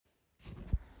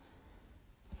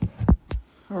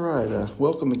All right,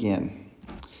 welcome again.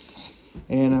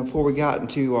 And before we got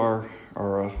into our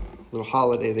little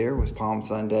holiday there was Palm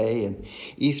Sunday and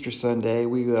Easter Sunday,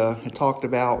 we had talked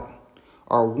about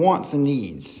our wants and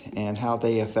needs and how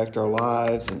they affect our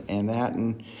lives and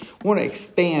want to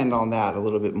expand on that a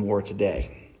little bit more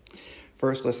today.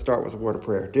 First, let's start with a word of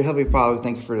prayer. Dear Heavenly Father, we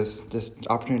thank you for this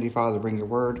opportunity, Father, to bring your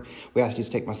word. We ask you to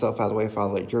take myself out of the way,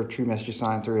 Father, let your true message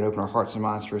shine through and open our hearts and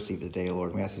minds to receive it today,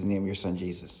 Lord. We ask in the name of your Son,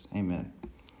 Jesus. Amen.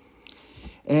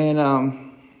 And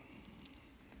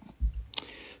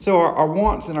so our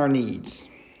wants and our needs.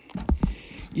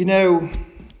 You know,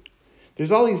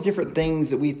 there's all these different things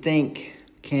that we think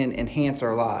can enhance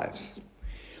our lives.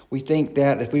 We think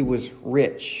that if we was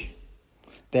rich,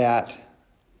 that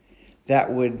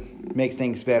would make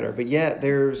things better. But yet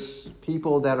there's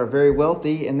people that are very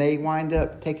wealthy and they wind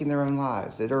up taking their own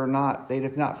lives. They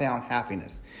have not found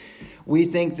happiness. We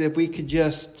think that if we could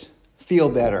just feel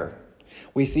better.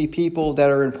 We see people that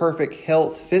are in perfect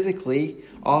health physically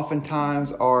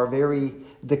oftentimes are very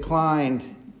declined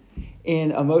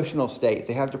in emotional states.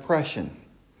 They have depression.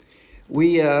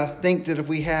 We think that if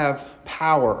we have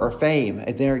power or fame,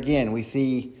 and there again, we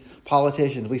see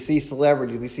politicians, we see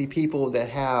celebrities, we see people that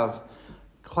have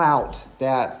clout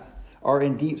that are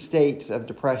in deep states of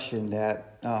depression,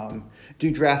 that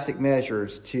do drastic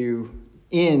measures to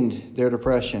end their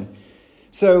depression.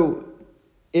 So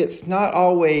it's not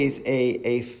always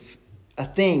a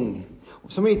thing.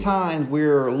 So many times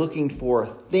we're looking for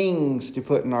things to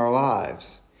put in our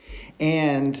lives.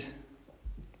 And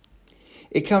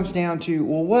it comes down to,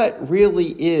 well, what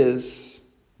really is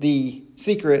the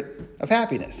secret of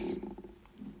happiness?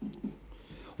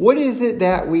 What is it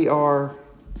that we are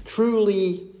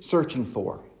truly searching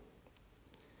for?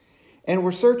 And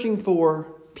we're searching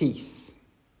for peace.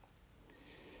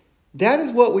 That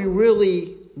is what we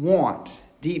really want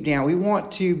deep down. We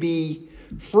want to be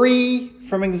free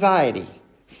from anxiety,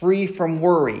 free from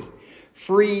worry,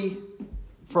 free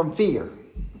from fear.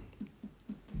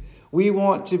 We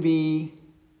want to be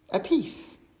at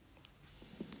peace.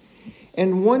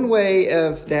 And one way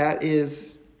of that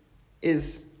is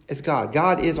God.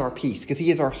 God is our peace because he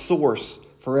is our source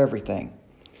for everything.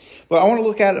 But I want to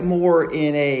look at it more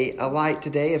in a light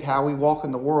today of how we walk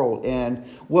in the world and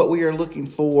what we are looking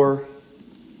for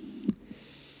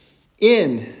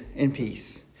in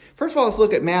peace. First of all, let's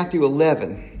look at Matthew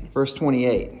 11, verse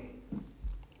 28.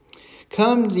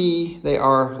 Come ye, they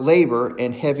are labor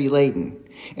and heavy laden,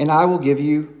 and I will give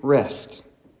you rest.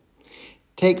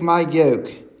 Take my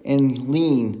yoke and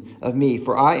lean of me,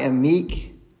 for I am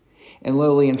meek and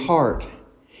lowly in heart,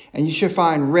 and you shall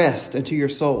find rest unto your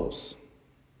souls.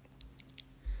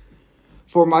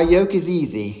 For my yoke is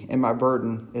easy and my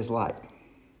burden is light.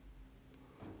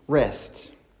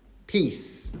 Rest.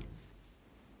 Peace.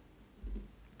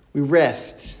 We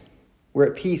rest. We're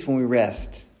at peace when we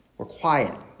rest. We're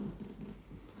quiet.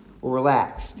 We're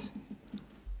relaxed.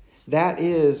 That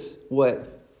is what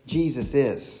Jesus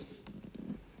is.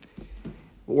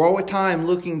 But we're all the time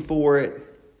looking for it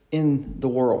in the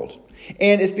world.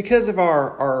 And it's because of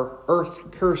our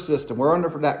earth curse system. We're under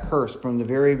that curse from the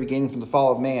very beginning, from the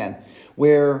fall of man,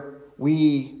 where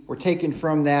we were taken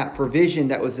from that provision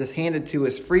that was just handed to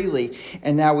us freely,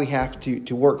 and now we have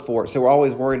to work for it. So we're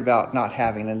always worried about not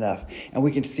having enough. And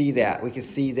we can see that. We can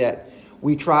see that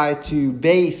we try to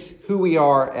base who we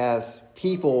are as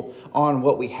people on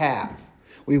what we have.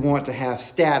 We want to have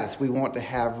status. We want to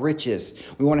have riches.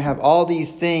 We want to have all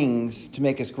these things to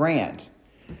make us grand.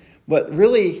 But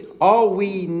really, all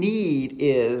we need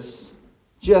is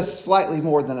just slightly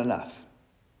more than enough.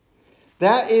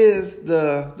 That is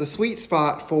the sweet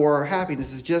spot for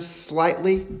happiness, is just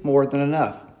slightly more than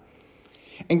enough.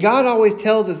 And God always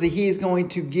tells us that he is going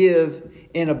to give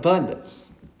in abundance.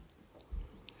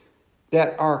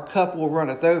 That our cup will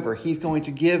runneth over. He's going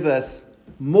to give us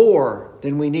more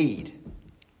than we need.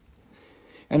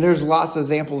 And there's lots of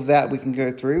examples of that we can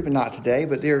go through, but not today.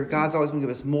 But God's always going to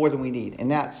give us more than we need.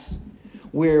 And that's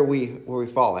where we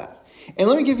fall at. And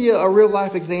let me give you a real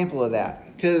life example of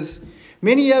that. Because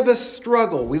many of us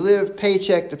struggle. We live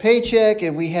paycheck to paycheck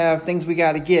and we have things we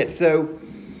got to get. So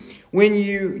when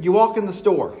you walk in the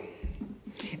store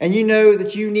and you know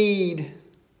that you've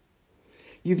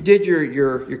did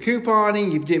your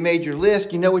couponing, you've made your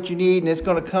list, you know what you need, and it's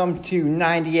going to come to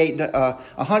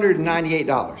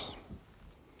 $198.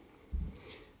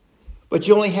 But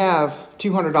you only have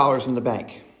 $200 in the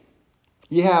bank.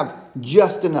 You have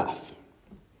just enough.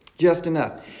 Just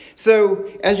enough. So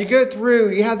as you go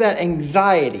through, you have that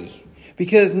anxiety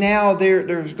because now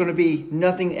there's going to be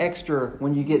nothing extra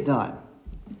when you get done.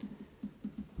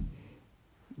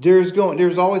 There's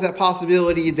always that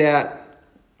possibility that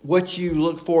what you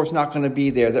look for is not going to be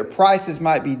there. Their prices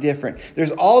might be different.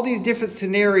 There's all these different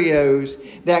scenarios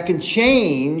that can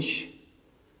change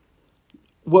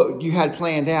what you had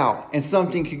planned out, and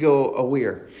something could go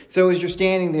awry. So as you're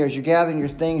standing there, as you're gathering your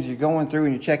things, you're going through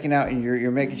and you're checking out, and you're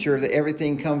making sure that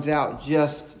everything comes out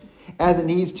just as it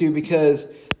needs to, because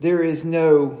there's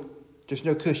no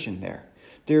cushion there.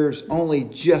 There's only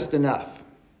just enough.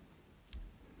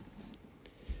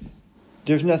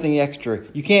 There's nothing extra.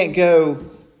 You can't go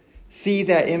see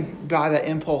that buy that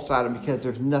impulse item because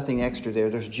there's nothing extra there.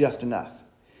 There's just enough.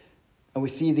 And we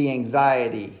see the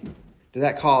anxiety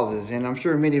that causes. And I'm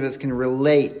sure many of us can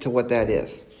relate to what that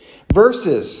is.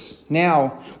 Versus,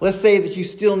 now, let's say that you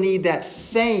still need that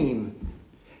same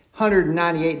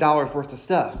 $198 worth of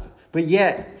stuff. But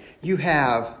yet, you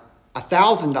have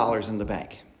 $1,000 in the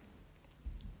bank.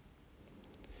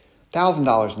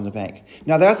 $1,000 in the bank.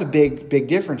 Now, that's a big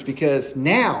difference, because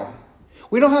now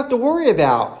we don't have to worry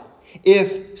about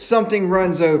if something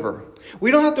runs over.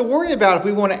 We don't have to worry about if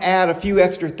we want to add a few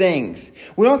extra things.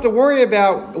 We don't have to worry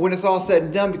about when it's all said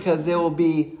and done, because there will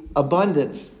be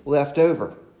abundance left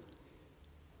over.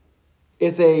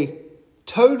 It's a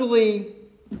totally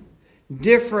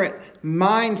different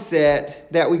mindset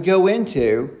that we go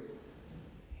into.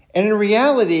 And in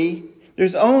reality,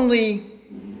 there's only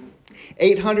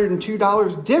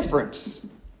 $802 difference.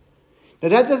 Now,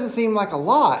 that doesn't seem like a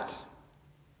lot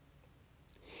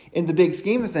in the big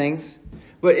scheme of things,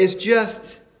 but it's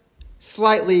just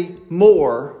slightly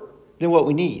more than what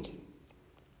we need.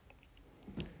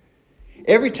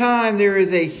 Every time there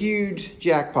is a huge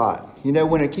jackpot,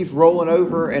 when it keeps rolling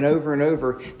over and over and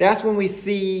over, that's when we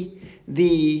see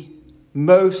the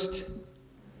most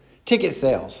ticket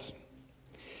sales.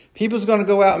 People's going to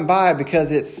go out and buy it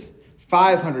because it's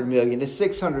 500 million, it's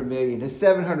 600 million, it's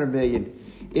 700 million.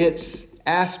 It's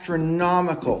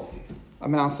astronomical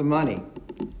amounts of money.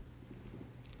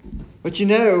 But you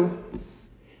know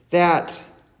that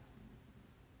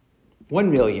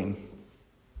 1 million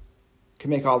can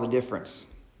make all the difference.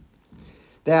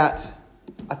 That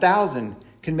 1,000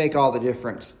 can make all the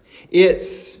difference.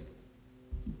 It's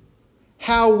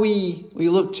how we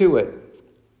look to it.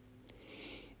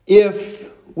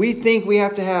 If we think we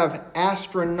have to have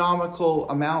astronomical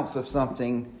amounts of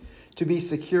something to be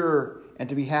secure and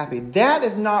to be happy, that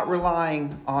is not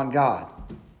relying on God.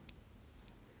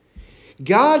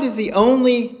 God is the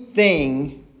only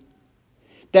thing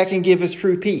that can give us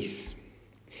true peace,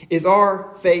 is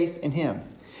our faith in Him.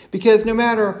 Because no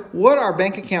matter what our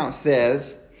bank account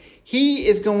says, He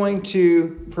is going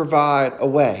to provide a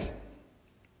way.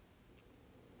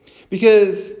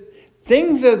 Because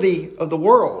things of the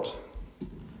world,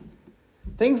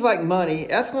 things like money,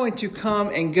 that's going to come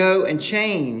and go and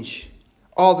change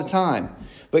all the time.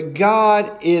 But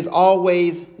God is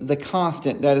always the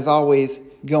constant that is always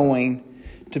going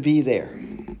to be there.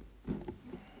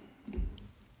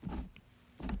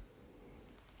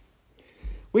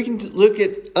 We can look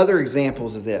at other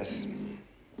examples of this.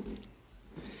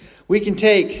 We can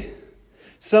take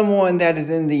someone that is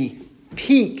in the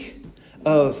peak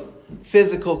of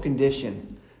physical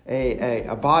condition,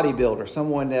 a bodybuilder,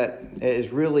 someone that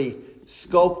is really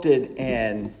sculpted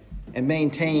and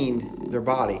maintained their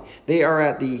body. They are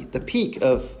at the peak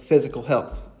of physical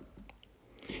health.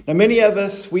 Now, many of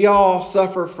us, we all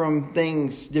suffer from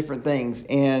different things,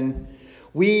 and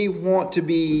we want to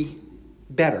be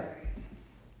better.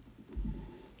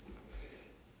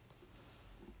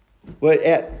 But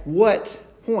at what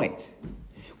point?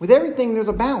 With everything, there's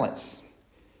a balance.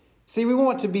 See, we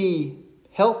want to be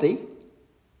healthy.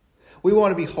 We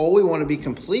want to be whole. We want to be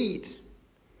complete.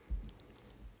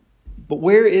 But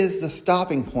where is the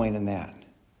stopping point in that?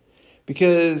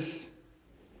 Because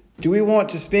do we want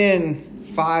to spend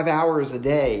 5 hours a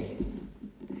day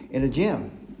in a gym?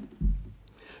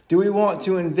 Do we want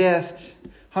to invest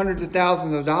hundreds of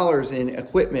thousands of dollars in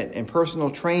equipment and personal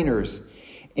trainers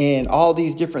and all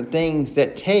these different things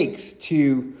that takes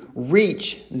to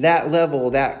reach that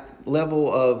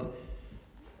level of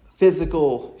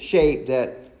physical shape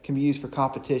that can be used for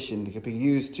competition, that can be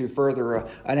used to further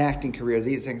an acting career,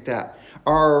 these things like that?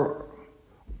 Are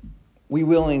we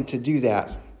willing to do that?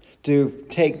 To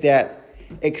take that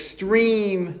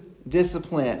extreme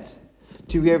discipline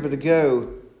to be able to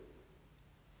go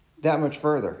that much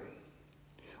further?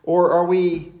 Or are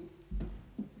we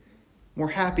more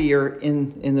happier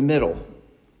in the middle?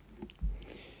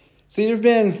 See, there's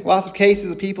been lots of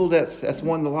cases of people that's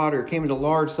won the lottery, came into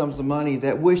large sums of money,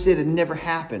 that wish it had never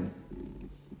happened.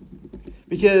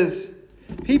 Because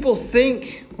people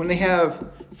think when they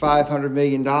have $500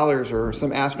 million or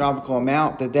some astronomical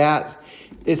amount that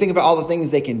They think about all the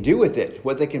things they can do with it,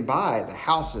 what they can buy, the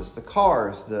houses, the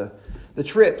cars, the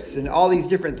trips, and all these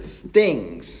different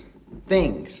things.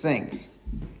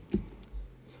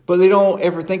 But they don't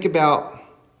ever think about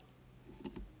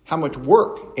how much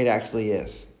work it actually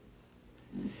is.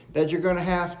 That you're going to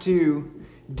have to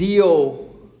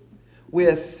deal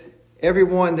with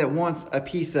everyone that wants a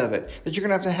piece of it. That you're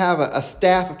going to have a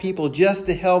staff of people just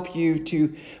to help you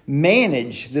to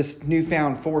manage this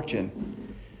newfound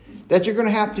fortune. That you're going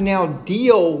to have to now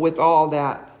deal with all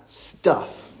that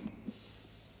stuff.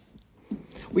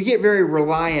 We get very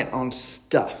reliant on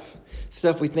stuff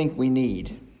we think we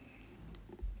need.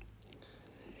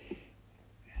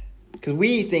 Because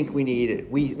we think we need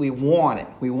it. We want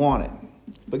it.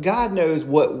 But God knows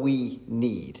what we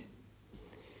need.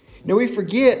 Now we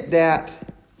forget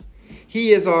that He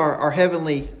is our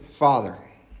Heavenly Father.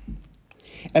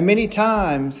 And many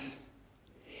times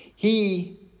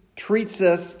He treats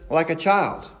us like a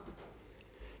child.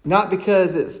 Not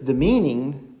because it's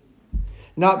demeaning.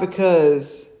 Not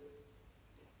because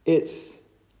it's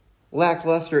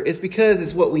lackluster. It's because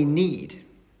it's what we need.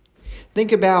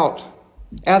 Think about,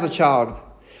 as a child,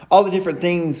 all the different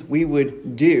things we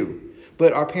would do,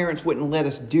 but our parents wouldn't let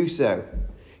us do so.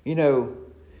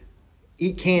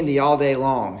 Eat candy all day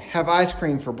long, have ice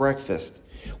cream for breakfast.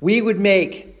 We would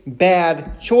make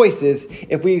bad choices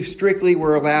if we strictly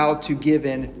were allowed to give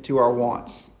in to our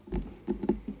wants.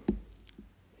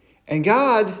 And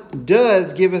God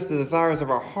does give us the desires of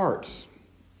our hearts.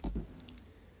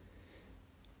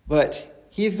 But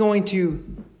He's going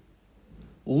to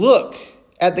look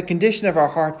at the condition of our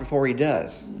heart before He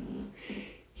does.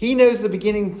 He knows the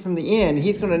beginning from the end.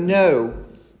 He's going to know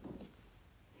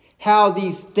how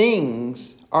these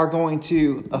things are going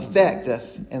to affect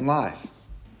us in life.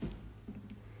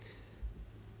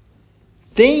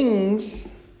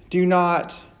 Things do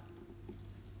not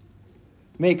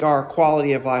make our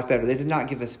quality of life better. They do not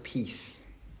give us peace.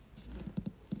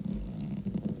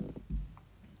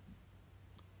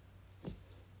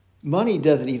 Money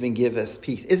doesn't even give us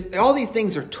peace. All these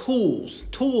things are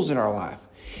tools in our life.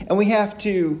 And we have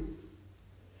to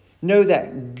know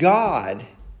that God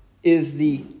is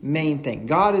the main thing.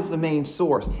 God is the main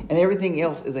source. And everything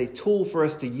else is a tool for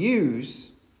us to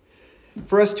use,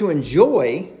 for us to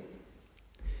enjoy,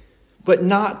 but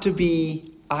not to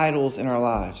be idols in our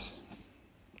lives.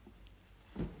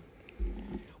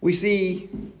 We see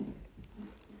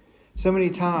so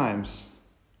many times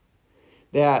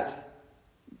that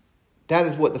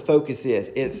is what the focus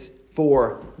is. It's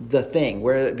for the thing,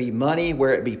 whether it be money,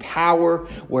 whether it be power,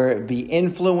 whether it be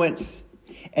influence.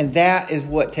 And that is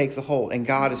what takes a hold. And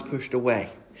God is pushed away.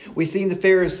 We've seen the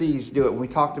Pharisees do it. We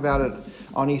talked about it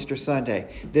on Easter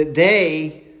Sunday. That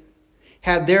they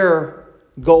had their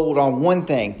gold on one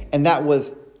thing, and that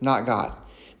was not God.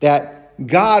 That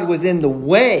God was in the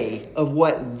way of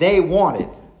what they wanted.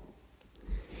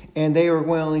 And they were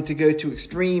willing to go to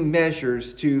extreme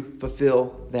measures to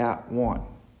fulfill that want.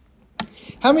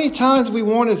 How many times we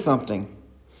wanted something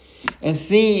and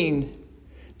seen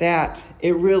that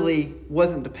it really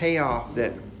wasn't the payoff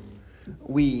that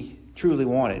we truly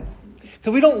wanted?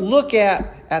 Because we don't look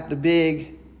at the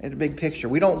big picture.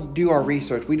 We don't do our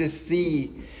research. We just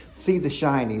see the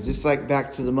shinies. Just like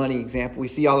back to the money example, we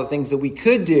see all the things that we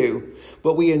could do,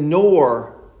 but we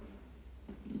ignore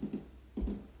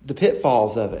the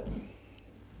pitfalls of it.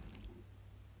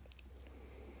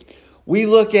 We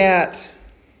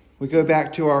go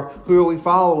back to our who are we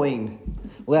following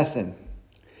lesson.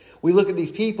 We look at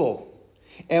these people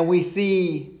and we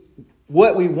see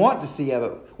what we want to see of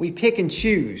it. We pick and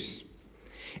choose.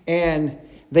 And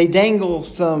they dangle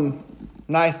some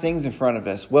nice things in front of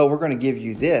us. Well, we're going to give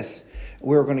you this.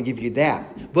 We're going to give you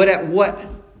that. But at what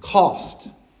cost?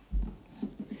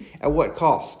 At what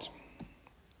cost?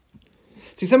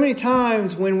 See, so many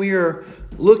times when we are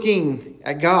looking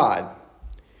at God,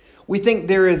 we think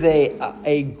there is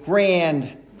a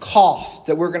grand cost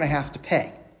that we're going to have to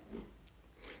pay.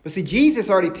 But see, Jesus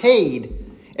already paid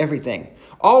everything.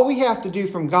 All we have to do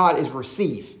from God is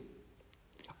receive.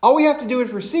 All we have to do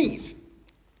is receive.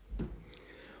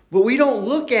 But we don't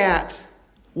look at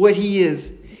what He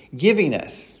is giving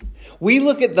us. We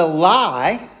look at the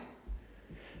lie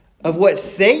of what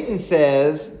Satan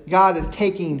says God is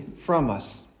taking from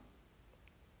us.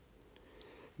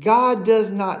 God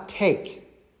does not take.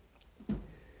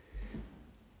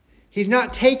 He's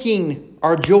not taking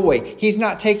our joy. He's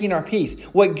not taking our peace.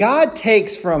 What God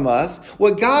takes from us,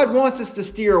 what God wants us to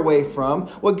steer away from,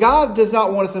 what God does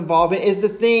not want us involved in is the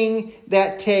thing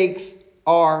that takes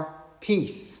our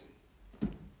peace.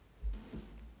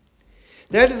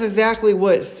 That is exactly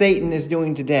what Satan is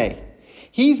doing today.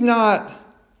 He's not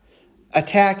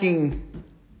attacking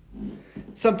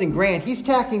something grand. He's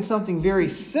attacking something very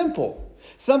simple.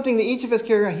 Something that each of us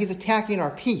carry around. He's attacking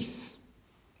our peace.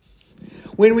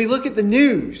 When we look at the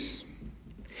news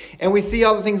and we see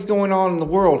all the things going on in the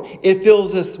world, it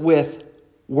fills us with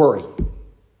worry.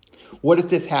 What if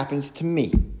this happens to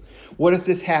me? What if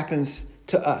this happens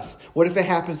to us? What if it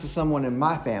happens to someone in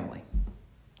my family?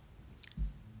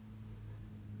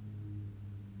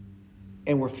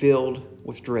 And we're filled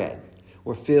with dread.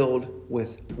 We're filled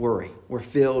with worry. We're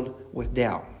filled with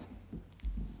doubt.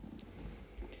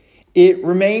 It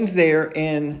remains there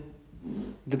in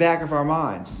the back of our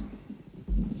minds.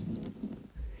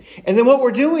 And then what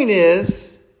we're doing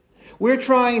is we're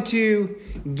trying to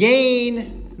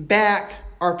gain back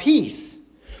our peace,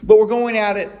 but we're going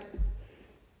at it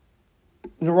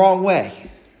the wrong way.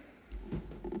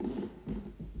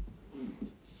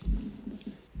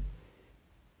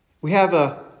 We have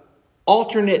an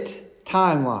alternate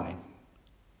timeline.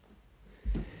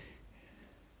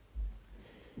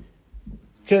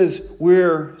 Because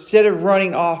instead of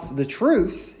running off the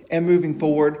truth and moving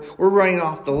forward, we're running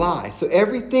off the lie. So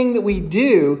everything that we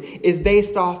do is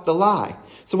based off the lie.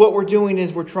 So what we're doing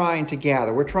is we're trying to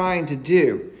gather. We're trying to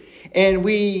do. And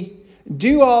we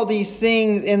do all these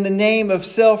things in the name of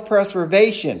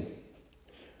self-preservation.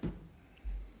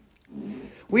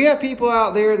 We have people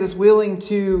out there that's willing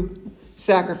to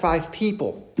sacrifice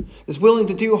people, that's willing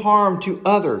to do harm to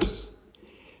others.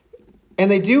 And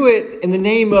they do it in the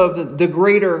name of the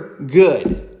greater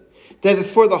good, that is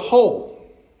for the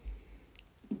whole.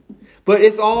 But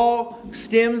it all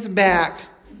stems back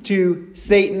to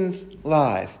Satan's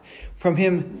lies, from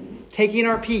him taking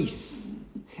our peace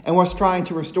and us trying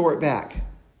to restore it back.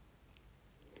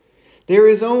 There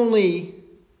is only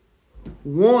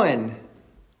one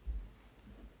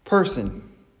person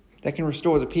that can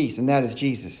restore the peace, and that is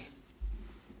Jesus.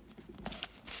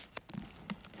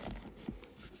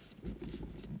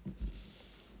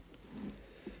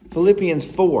 Philippians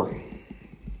 4.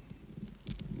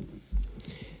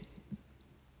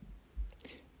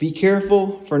 Be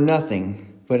careful for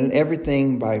nothing, but in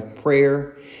everything by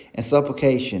prayer and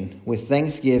supplication, with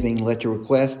thanksgiving, let your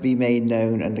requests be made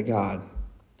known unto God.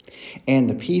 And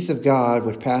the peace of God,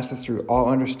 which passeth through all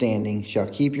understanding, shall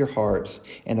keep your hearts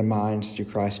and the minds through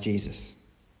Christ Jesus.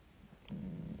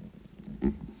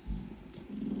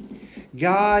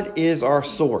 God is our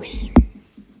source.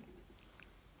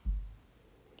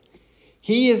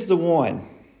 He is the one.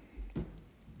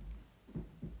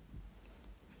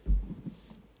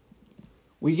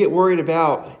 We get worried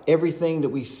about everything that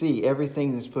we see,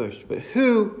 everything that's pushed. But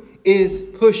who is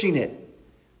pushing it?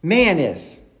 Man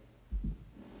is.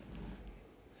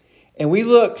 And we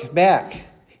look back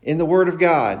in the Word of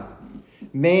God.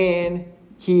 Man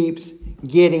keeps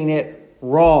getting it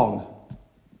wrong.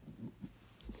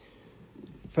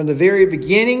 From the very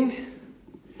beginning,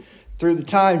 through the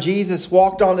time Jesus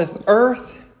walked on this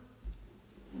earth,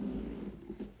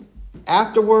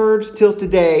 afterwards till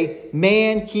today,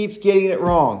 man keeps getting it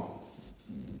wrong.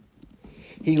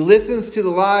 He listens to the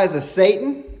lies of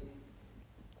Satan.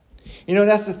 You know,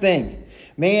 that's the thing.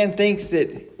 Man thinks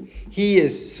that he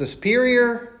is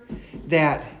superior,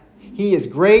 that he is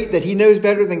great, that he knows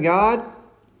better than God.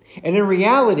 And in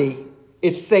reality,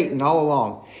 it's Satan all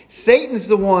along. Satan's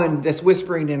the one that's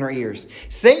whispering in our ears.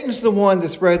 Satan's the one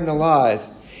that's spreading the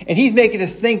lies. And he's making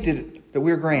us think that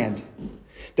we're grand.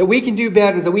 That we can do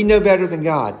better, that we know better than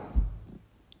God.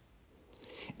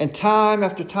 And time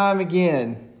after time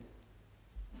again,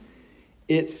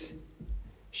 it's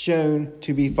shown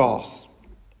to be false.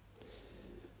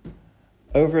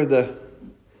 Over the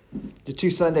 2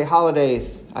 Sunday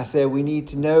holidays, I said we need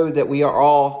to know that we are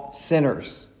all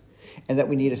sinners and that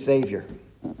we need a Savior.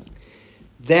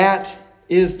 That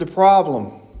is the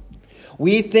problem.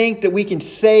 We think that we can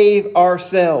save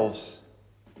ourselves.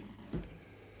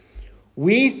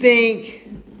 We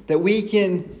think that we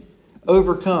can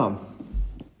overcome.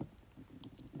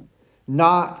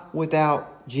 Not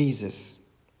without Jesus.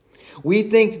 We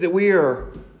think that we are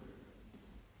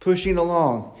pushing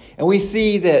along. And we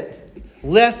see that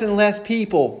less and less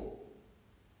people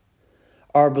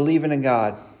are believing in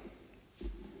God.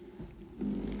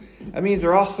 That means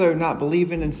they're also not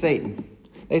believing in Satan.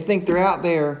 They think they're out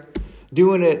there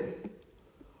doing it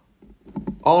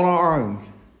all on our own.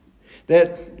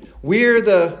 That we're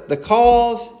the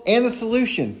cause and the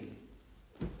solution.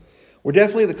 We're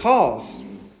definitely the cause.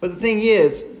 But the thing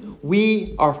is,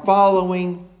 we are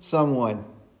following someone.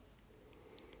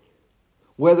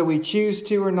 Whether we choose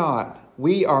to or not,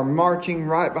 we are marching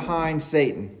right behind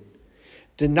Satan.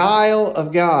 Denial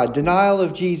of God, denial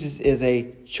of Jesus is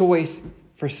a choice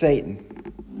for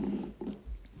Satan.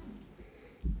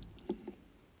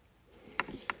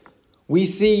 we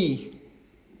see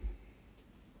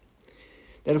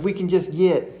that if we can just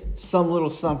get some little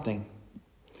something,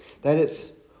 that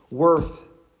it's worth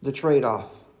the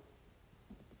trade-off.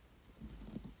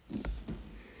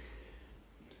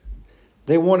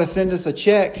 They want to send us a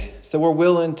check, so we're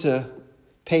willing to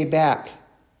pay back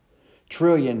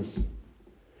trillions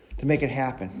to make it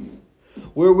happen.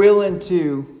 We're willing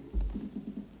to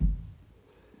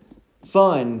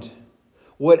fund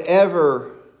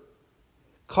whatever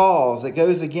cause that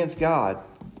goes against God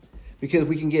because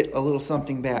we can get a little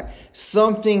something back.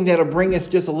 Something that'll bring us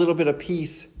just a little bit of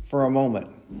peace for a moment.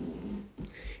 And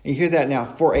you hear that now,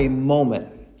 for a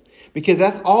moment. Because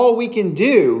that's all we can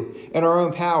do in our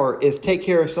own power is take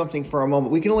care of something for a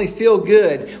moment. We can only feel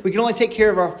good. We can only take care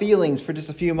of our feelings for just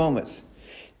a few moments.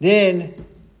 Then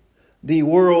the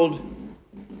world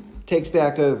takes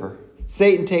back over.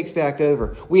 Satan takes back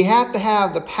over. We have to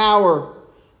have the power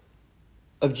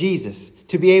of Jesus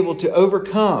to be able to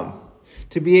overcome,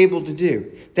 to be able to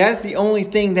do. That's the only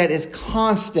thing that is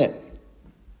constant.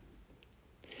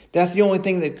 That's the only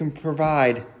thing that can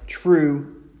provide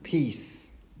true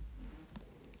peace.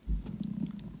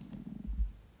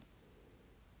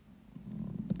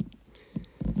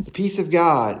 The peace of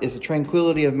God is a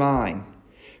tranquility of mind,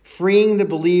 freeing the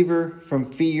believer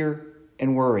from fear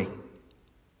and worry.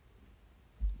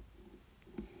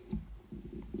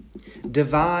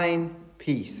 Divine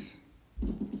peace.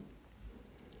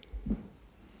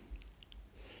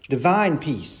 Divine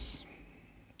peace.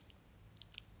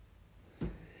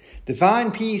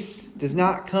 Divine peace does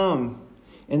not come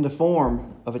in the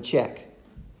form of a check.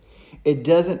 It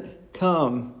doesn't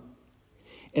come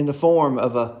in the form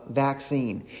of a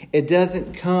vaccine. It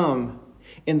doesn't come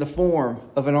in the form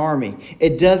of an army.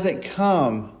 It doesn't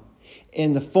come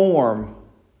in the form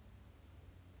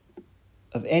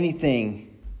of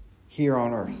anything here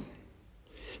on earth.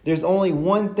 There's only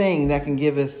one thing that can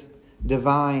give us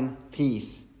divine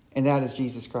peace, and that is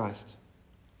Jesus Christ.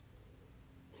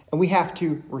 And we have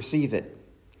to receive it.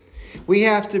 We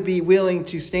have to be willing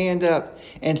to stand up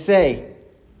and say,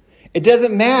 it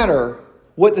doesn't matter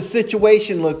what the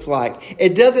situation looks like.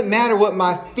 It doesn't matter what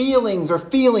my feelings are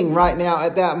feeling right now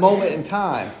at that moment in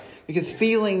time, because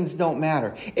feelings don't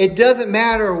matter. It doesn't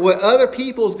matter what other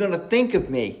people is going to think of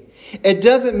me. It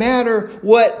doesn't matter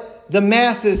what the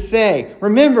masses say.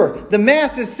 Remember, the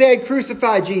masses said,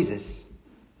 crucify Jesus.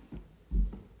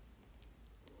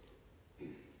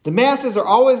 The masses are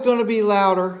always going to be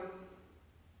louder.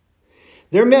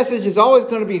 Their message is always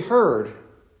going to be heard.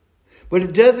 But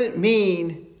it doesn't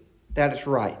mean that it's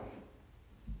right.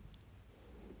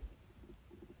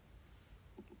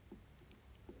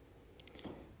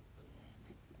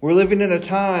 We're living in a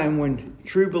time when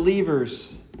true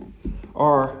believers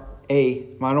are a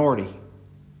minority.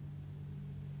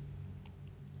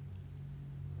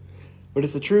 But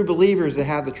it's the true believers that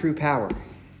have the true power.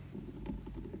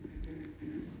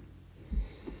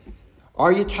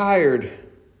 Are you tired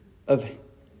of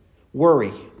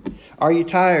worry? Are you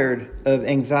tired of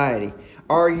anxiety?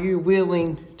 Are you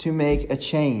willing to make a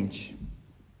change?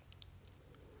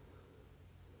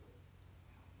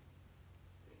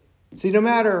 See, no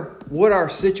matter what our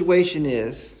situation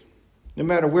is, no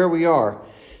matter where we are,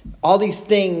 all these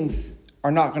things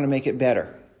are not going to make it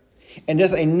better. And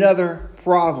just another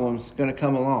problem's going to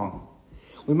come along.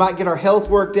 We might get our health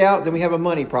worked out, then we have a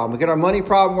money problem. We get our money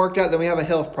problem worked out, then we have a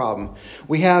health problem.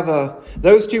 We have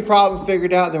those two problems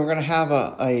figured out, then we're going to have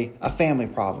a family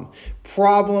problem.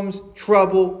 Problems,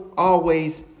 trouble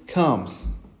always comes.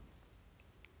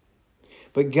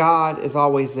 But God is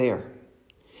always there.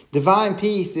 Divine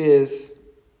peace is,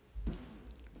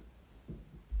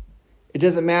 it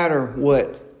doesn't matter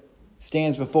what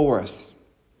stands before us.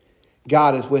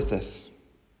 God is with us.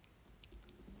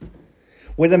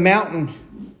 When the mountain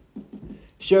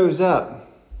shows up,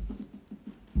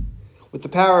 with the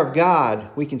power of God,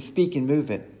 we can speak and move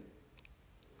it.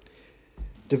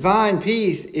 Divine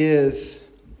peace is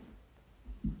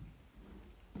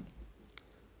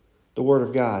the Word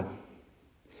of God.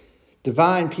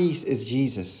 Divine peace is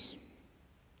Jesus.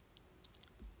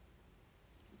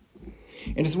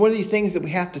 And it's one of these things that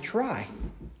we have to try.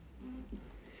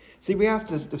 See, we have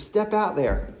to step out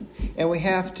there and we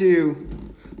have to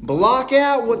block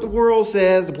out what the world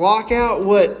says, block out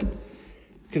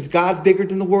because God's bigger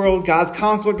than the world. God's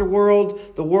conquered the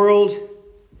world. The world,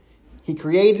 He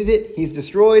created it. He's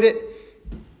destroyed it.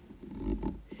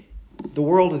 The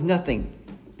world is nothing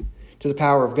to the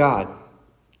power of God.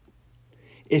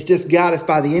 It's just got us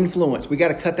by the influence. We got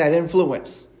to cut that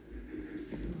influence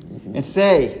and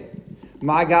say,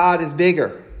 my God is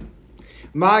bigger.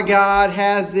 My God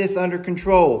has this under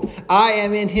control. I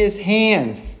am in His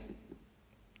hands.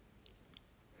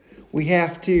 we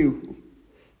have to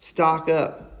stock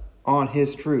up on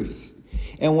His truths.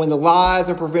 And when the lies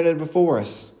are presented before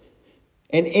us,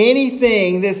 and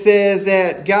anything that says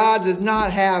that God does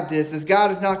not have this, that God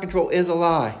does not control, is a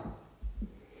lie.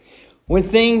 When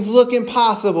things look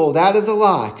impossible, that is a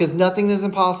lie, because nothing is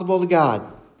impossible to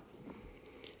God.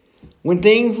 When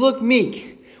things look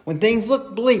meek, when things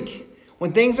look bleak,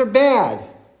 when things are bad,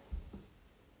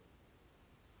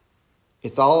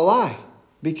 it's all a lie,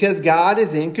 because God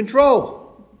is in control.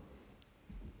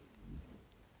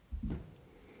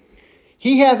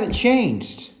 He hasn't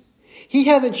changed. He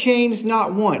hasn't changed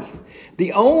not once.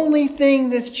 The only thing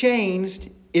that's changed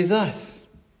is us.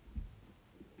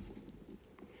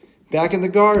 Back in the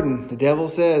garden, the devil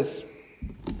says,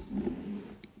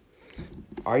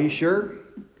 "Are you sure?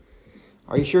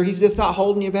 Are you sure He's just not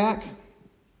holding you back?"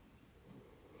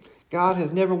 God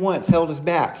has never once held us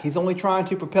back. He's only trying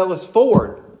to propel us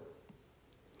forward.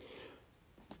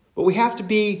 But we have to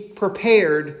be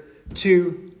prepared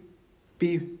to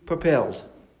be propelled.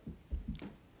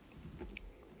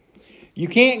 You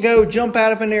can't go jump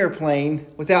out of an airplane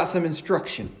without some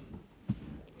instruction.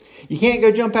 You can't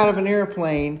go jump out of an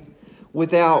airplane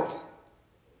without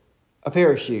a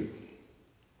parachute.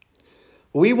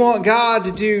 We want God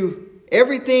to do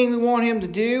everything we want Him to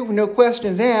do, no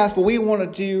questions asked, but we want to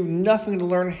do nothing to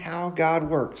learn how God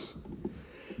works.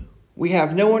 We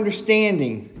have no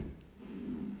understanding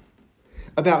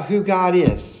about who God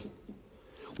is,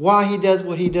 why He does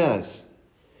what He does.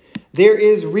 There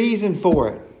is reason for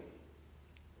it.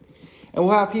 And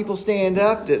we'll have people stand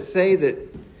up that say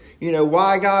that,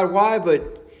 why God, why?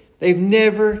 But they've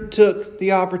never took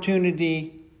the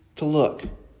opportunity to look,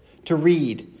 to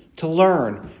read, to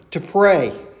learn, to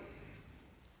pray.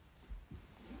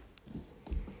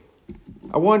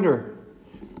 I wonder,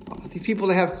 these people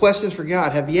that have questions for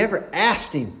God, have you ever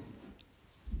asked Him?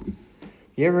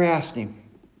 You ever asked Him?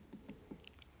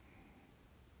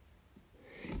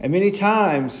 And many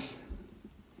times,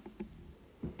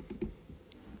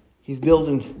 He's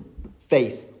building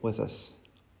faith with us.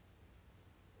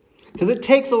 Because it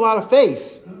takes a lot of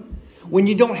faith when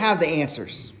you don't have the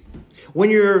answers. When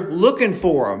you're looking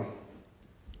for them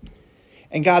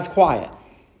and God's quiet.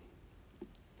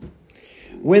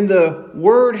 When the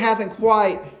Word hasn't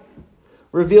quite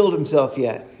revealed Himself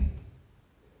yet.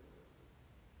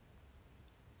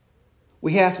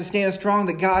 We have to stand strong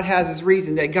that God has His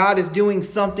reason, that God is doing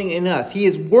something in us. He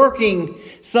is working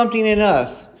something in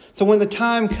us. So when the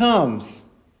time comes,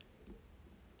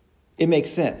 it makes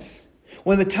sense.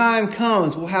 When the time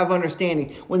comes, we'll have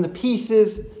understanding. When the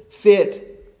pieces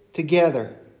fit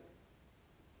together.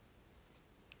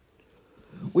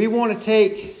 We want to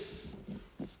take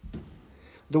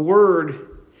the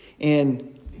Word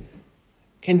and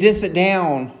condense it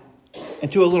down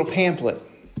into a little pamphlet.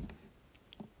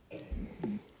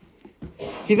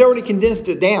 He's already condensed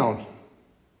it down.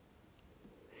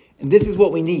 And this is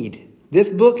what we need. This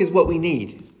book is what we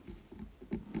need.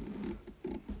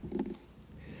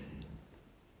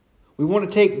 We want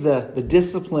to take the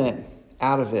discipline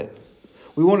out of it.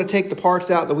 We want to take the parts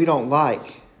out that we don't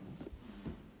like.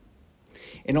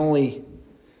 And only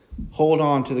hold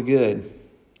on to the good.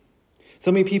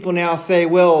 So many people now say,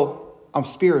 well, I'm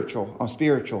spiritual. I'm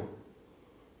spiritual.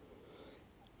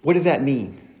 What does that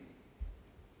mean?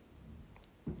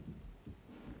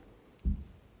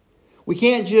 We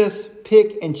can't just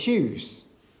pick and choose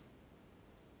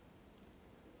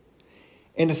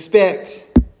and expect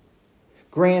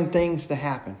grand things to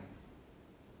happen.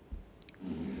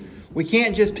 We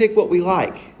can't just pick what we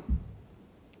like.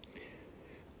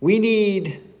 We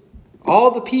need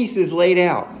all the pieces laid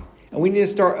out, and we need to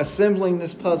start assembling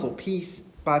this puzzle piece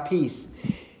by piece.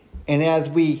 And as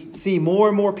we see more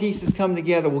and more pieces come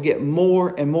together, we'll get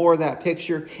more and more of that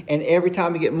picture. And every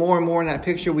time we get more and more in that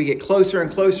picture, we get closer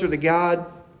and closer to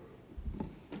God.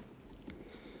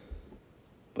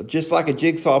 But just like a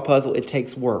jigsaw puzzle, it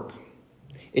takes work.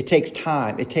 It takes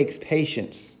time. It takes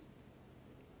patience.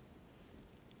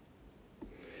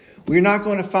 We're not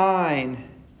going to find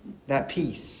that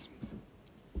peace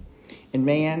in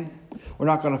man. We're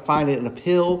not going to find it in a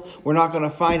pill. We're not going to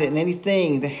find it in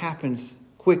anything that happens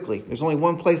quickly. There's only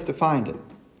one place to find it.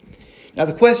 Now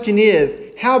the question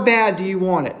is, how bad do you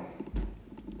want it?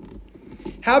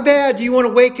 How bad do you want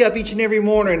to wake up each and every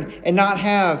morning and not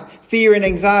have fear and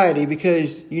anxiety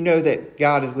because you know that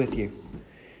God is with you?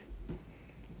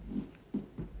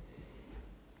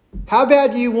 How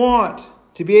bad do you want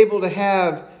to be able to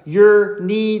have your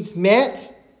needs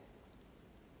met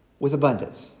with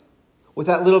abundance? With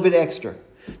that little bit extra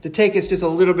to take us just a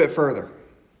little bit further.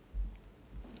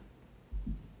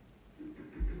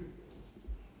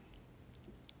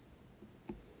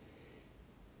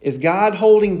 Is God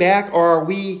holding back, or are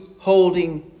we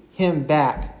holding him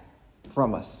back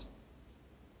from us?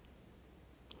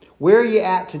 Where are you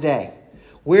at today?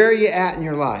 Where are you at in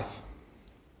your life?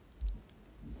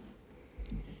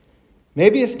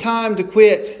 Maybe it's time to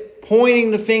quit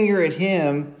pointing the finger at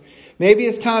him. Maybe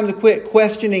it's time to quit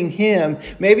questioning him.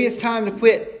 Maybe it's time to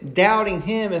quit doubting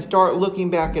him and start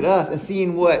looking back at us and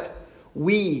seeing what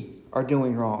we are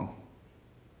doing wrong.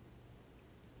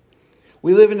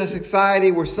 We live in a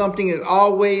society where something is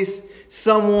always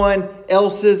someone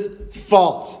else's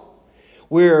fault,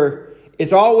 where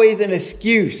it's always an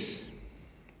excuse.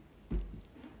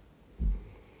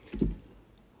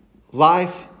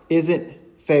 Life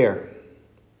isn't fair.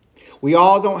 We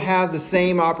all don't have the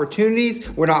same opportunities.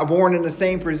 We're not born in the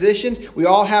same positions. We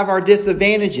all have our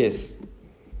disadvantages.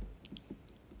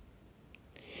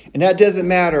 And that doesn't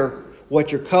matter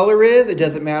what your color is. It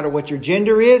doesn't matter what your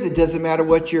gender is. It doesn't matter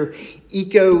what your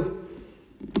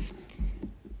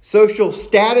social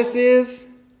status is.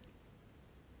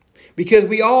 Because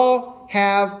we all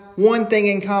have one thing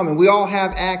in common. We all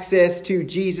have access to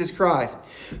Jesus Christ,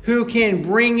 who can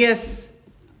bring us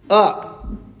up.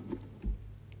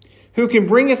 Who can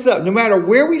bring us up no matter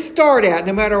where we start at,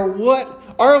 no matter what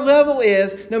our level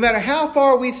is, no matter how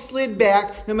far we've slid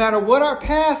back, no matter what our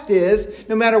past is,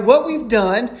 no matter what we've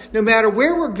done, no matter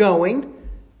where we're going.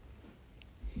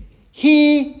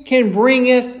 He can bring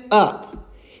us up.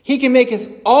 He can make us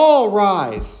all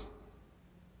rise.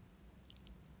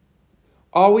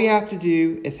 All we have to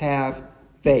do is have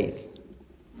faith.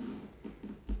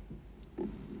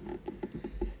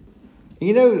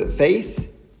 You know that faith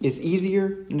is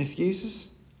easier than excuses?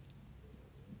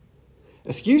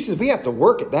 Excuses, we have to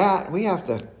work at that. We have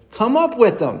to come up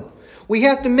with them. We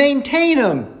have to maintain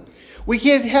them. We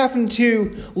can't happen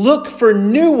to look for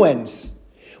new ones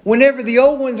whenever the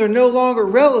old ones are no longer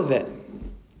relevant.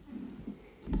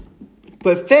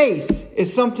 But faith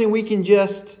is something we can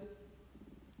just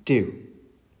do.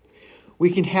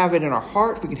 We can have it in our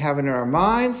hearts. We can have it in our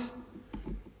minds.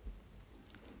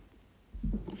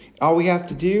 All we have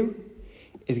to do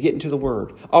is get into the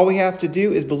Word. All we have to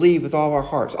do is believe with all of our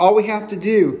hearts. All we have to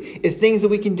do is things that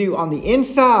we can do on the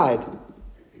inside.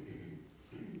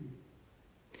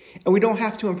 And we don't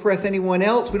have to impress anyone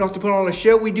else. We don't have to put on a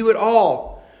show. We do it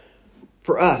all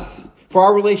for us, for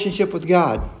our relationship with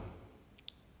God.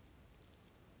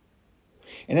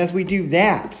 And as we do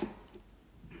that,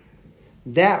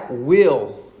 that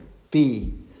will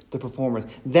be the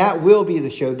performance. That will be the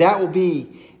show. That will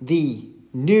be the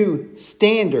new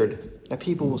standard that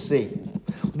people will see.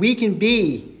 We can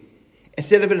be,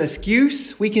 instead of an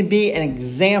excuse, we can be an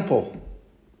example.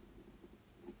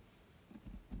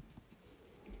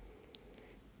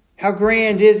 How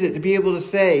grand is it to be able to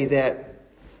say that,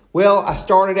 well, I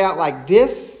started out like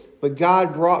this, but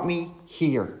God brought me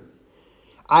here.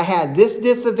 I had this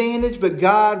disadvantage, but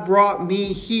God brought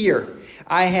me here.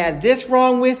 I had this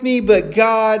wrong with me, but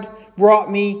God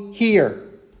brought me here.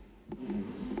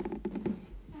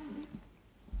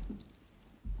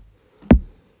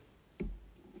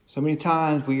 So many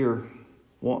times we are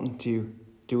wanting to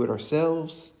do it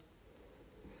ourselves,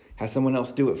 have someone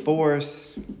else do it for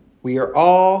us. We are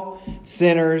all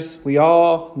sinners. We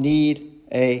all need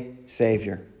a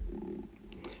Savior.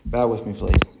 Bow with me,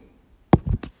 please.